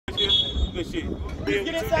regular shit.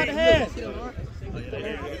 Get inside the hands.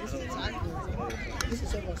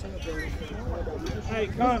 Hey,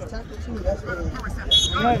 Connor.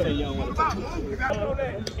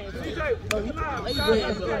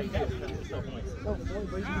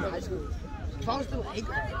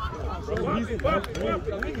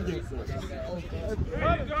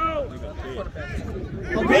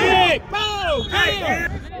 Big! Boom!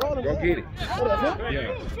 Go get it.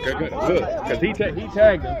 Yeah. Good. Look, because he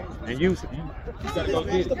tagged him, and you gotta go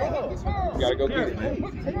get it. You gotta go get it, man.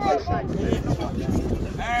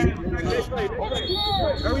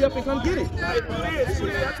 Hurry up and come get it.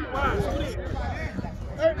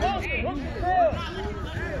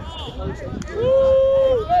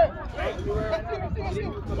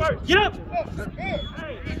 Get up!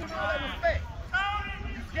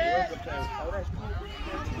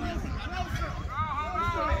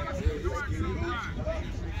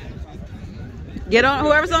 Get on,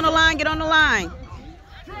 whoever's on the line, get on the line.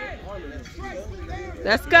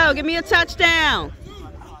 Let's go, give me a touchdown.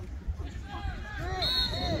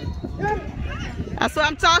 That's what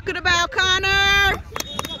I'm talking about, Connor.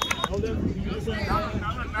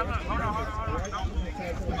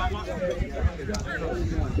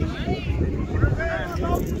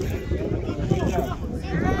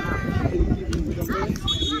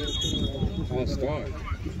 I'll start.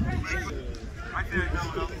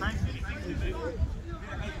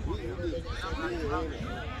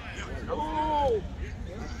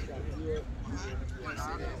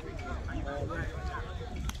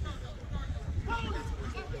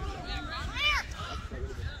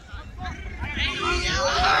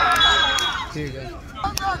 Here you go.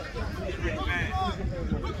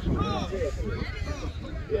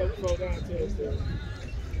 Yeah, we go down to us there.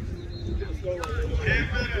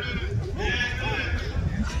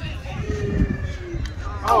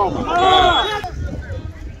 Oh my God!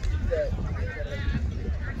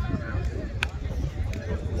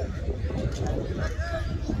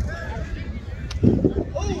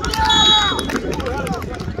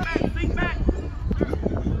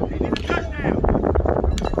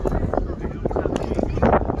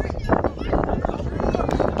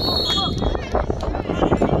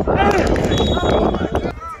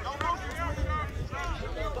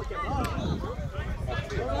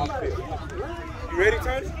 You ready,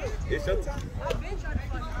 Tony? It's your time.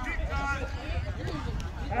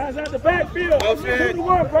 Eyes out the backfield. Oh, shit. Do the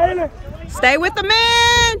work, Braylon. Stay with the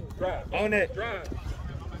man. Drive. On that. Drive.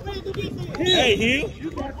 Hey, Hill.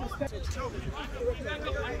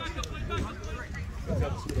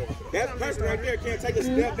 That person right there can't take a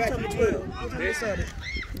step back from the 12.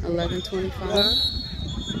 11:25.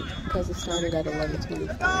 Because it started at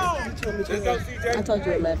 11:25. I told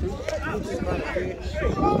you 11.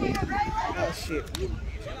 Oh, shit.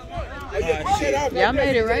 Y'all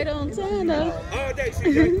made it right on time, though. All day,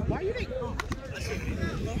 CJ.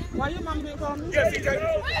 Why your mama didn't call me? Yeah,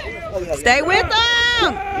 CJ. Stay with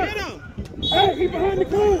them. Hey, he behind the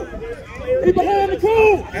cool. He behind the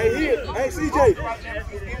cool. Hey, here. Hey, CJ.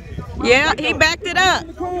 Yeah, he backed it up.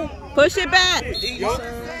 Push it back.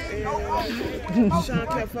 Sean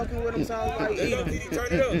kept fucking with him, so I was like, eat him. Turn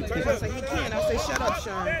it up. Turn it I up. said, he can't. I said, shut up,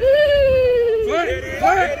 Sean. Flat,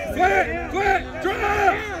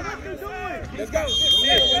 drive! Let's go.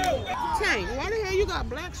 Tank, why the hell you got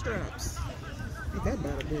black straps? Ain't that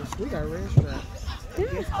bad a bitch. We got red straps.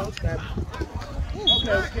 Yes, coach got the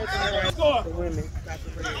women got the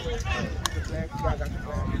red. The black, you got the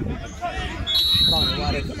black.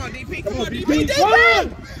 Come on, DP. Come on, DP.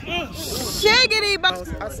 Shiggity.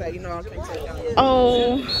 I say, you know, I can't take down.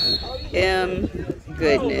 Oh,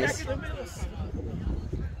 goodness.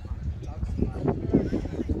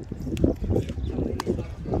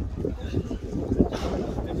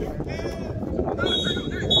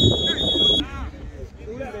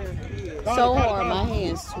 So hard, my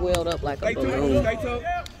hands swelled up like a balloon.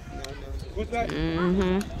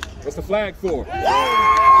 What's the flag for?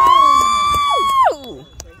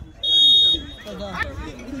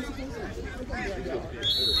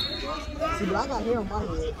 See, but I got hair on my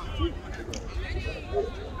head.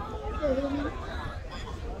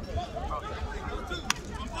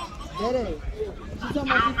 Daddy, she told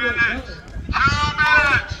me she feels good.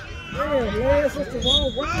 Yeah, Lance, that's the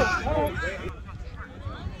wrong way.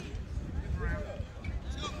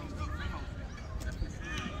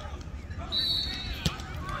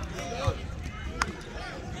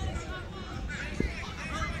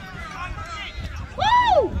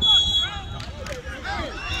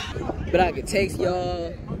 But I could text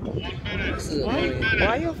y'all.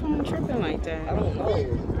 Why your phone tripping like that? I don't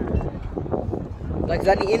know. Like, 'cause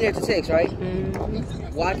I need internet to text, right?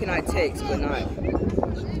 Why can I text but not?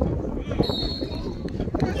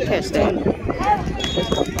 catch that.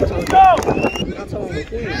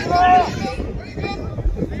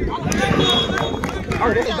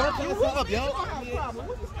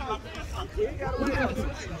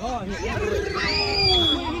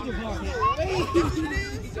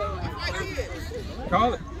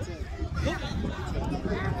 Call it.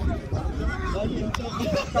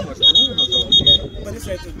 But it's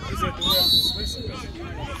at the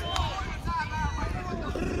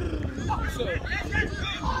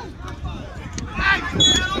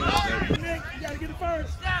you gotta get it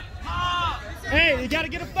first. Hey, you gotta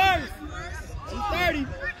get it first. 30.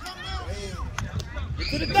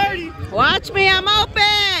 To the 30. Watch me, I'm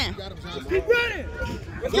open. Keep running.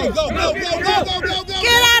 Go.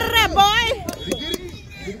 Get out of there, boy.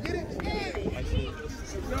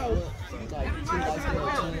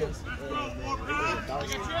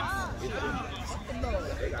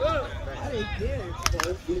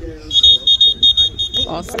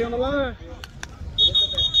 Nobody on the line.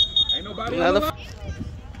 Ain't nobody on the Another. line.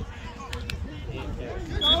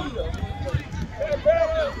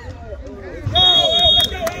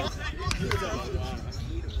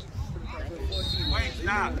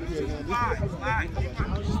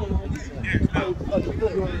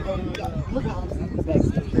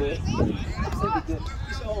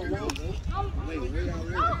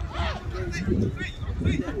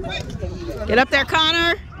 Get up there,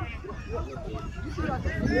 Connor.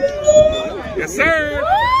 Yes, sir.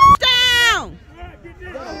 Down.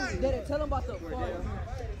 Tell them about the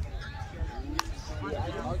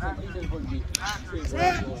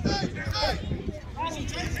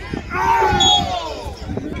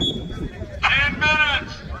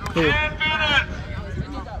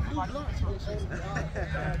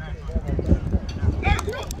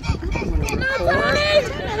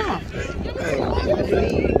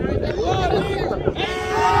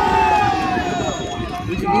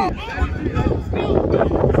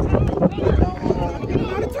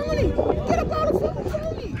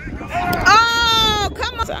Oh,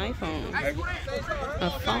 come on. It's an iPhone. A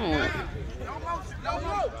phone.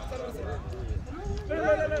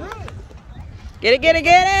 Get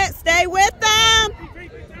it. Stay with them.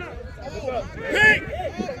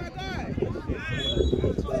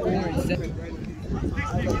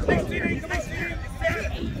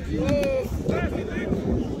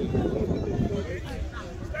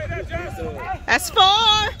 That's 4.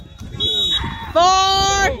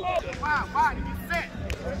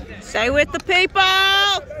 Stay with the people.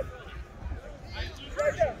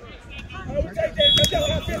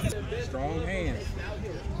 Strong hands.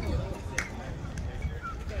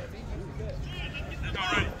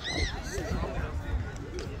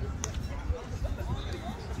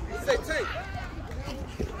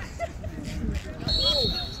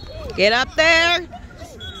 Get up there. Woo!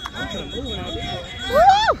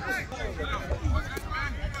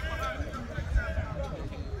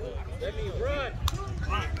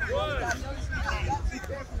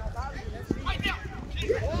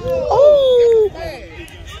 Oh!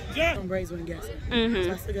 Braids wasn't guessing.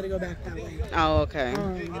 So I still gotta go back that way. Oh, okay.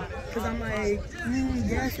 Cause I'm like,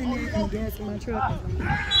 gassing it and gassing my truck.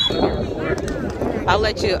 I'll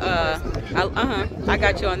let you, I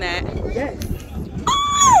got you on that. Yes.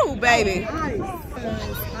 Oh, baby. Nice.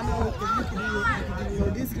 Cause I know if you can do it, I can give you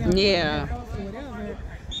a discount. Yeah. Or whatever.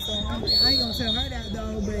 So I'm like, I ain't gonna tell her that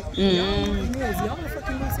though, but y'all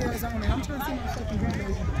fucking lose Arizona. I'm trying to see my fucking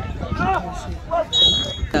grandbaby.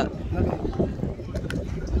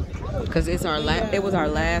 Cause it's our it was our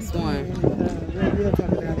last one. We'll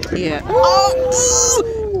talk about it. Yeah.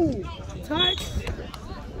 Oh! Touch.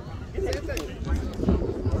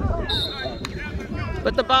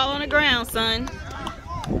 Put the ball on the ground, son.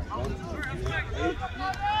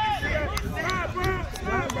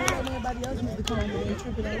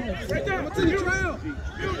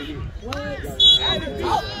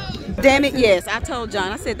 Damn it, yes. I told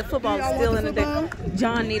John. I said the football is still in the day.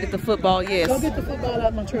 John needed the football, yes. Go get the football out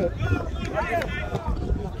of my truck.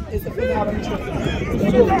 It's the football in the truck.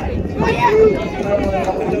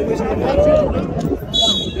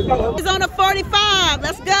 He's on a 45.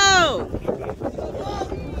 Let's go.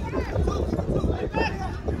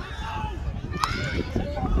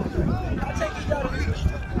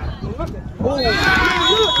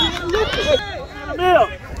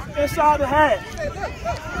 Inside the hat.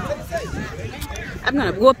 I'm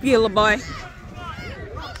gonna whoop you, little boy.